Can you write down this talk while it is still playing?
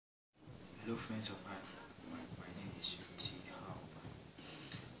Hello friends of HIVE. My name is UT Halber,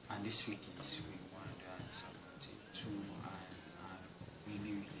 and this week is week 172, and I'm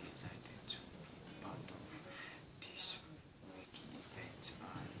really excited to be part of this week event,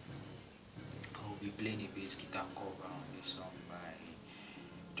 and I'll be playing a bass guitar cover on the song by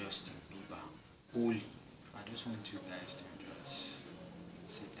Justin Bieber, Holy. I just want you guys to just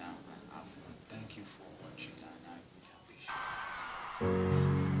sit down and have fun. Thank you for watching, and I really appreciate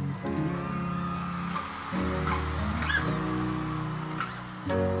it.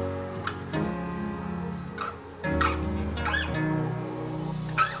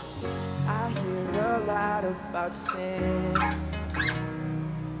 About sin.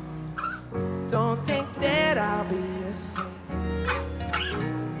 Don't think that I'll be a saint,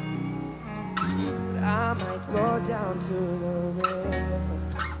 but I might go down to the river.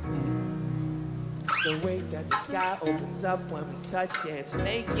 The way that the sky opens up when we touch it, it's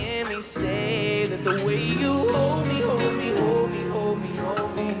making me say that the way you hold me, hold me, hold me, hold me,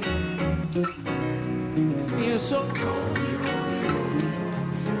 hold me, it feels so cold.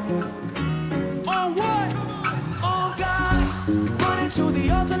 To the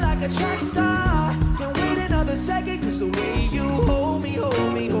altar like a track star. Can't wait another second, cause the way you hold me,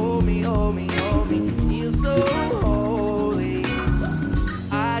 hold me, hold me, hold me, hold me, feels so holy.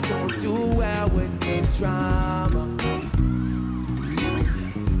 I don't do well with the drama,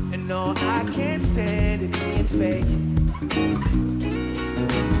 and no, I can't stand it being fake.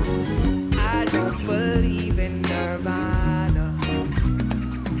 I don't believe in nirvana,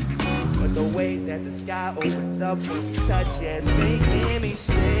 but the way that the sky opens up when you touch it, it's making me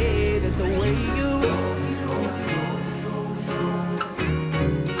say that the way you hold me,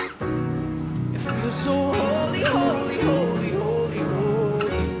 it feels so holy, holy, holy, holy,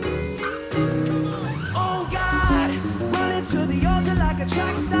 holy. Oh God, running to the altar like a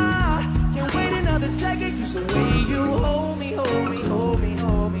track star. Can't wait another second, cause the way you hold me, hold me, hold me,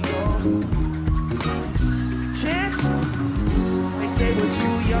 hold me, hold me. Chance, they say we're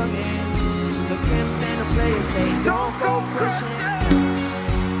too young and the pimps and the players say don't go crushing,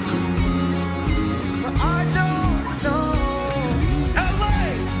 but I don't know. LA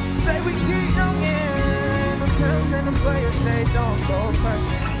say we keep young and the pimps and the players say don't go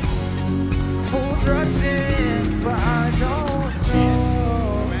crushing. Who's rushing, but I don't know.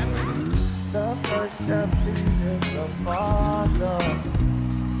 The first step pleases the Father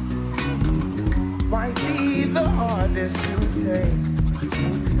might be the hardest to take.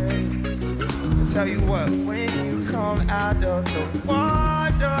 Tell you what, when you come out of the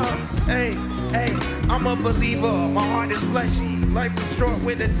water, hey, hey, I'm a believer, my heart is fleshy. Life is short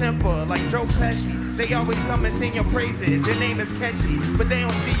with a temper, like Joe Pesci. They always come and sing your praises, your name is catchy, but they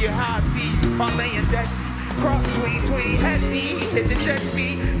don't see you how I see you, by laying Desi. Cross between Hesse, hit the jet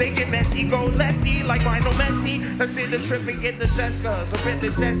speed, they get messy, go lefty like Lionel Messi. Let's hit the trip and get the Jessicas, or rent the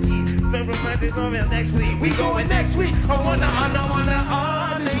jet ski. Remember next week, we going next week. I wanna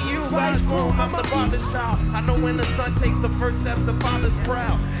honor you, vice groom, I'm the father's child. I know when the son takes the first steps, the father's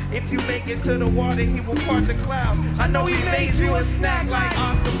proud. If you make it to the water, he will part the cloud. I know he made you a snack like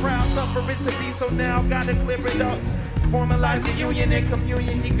Oscar Proud. Suffer it to be, so now gotta clear it up. Formalize the union and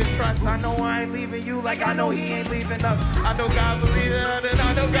communion he can trust. I know I ain't leaving you like I know he ain't leaving us. I know God believe it, and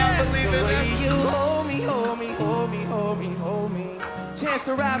I know God believe it. The way you hold me, hold me, hold me, hold me, hold me. Chance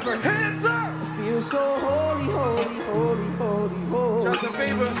the Rapper, hands up! It feels so holy, holy, holy, holy, holy. Justin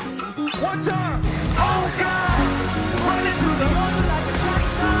Bieber, one time. Oh God, running to the altar like a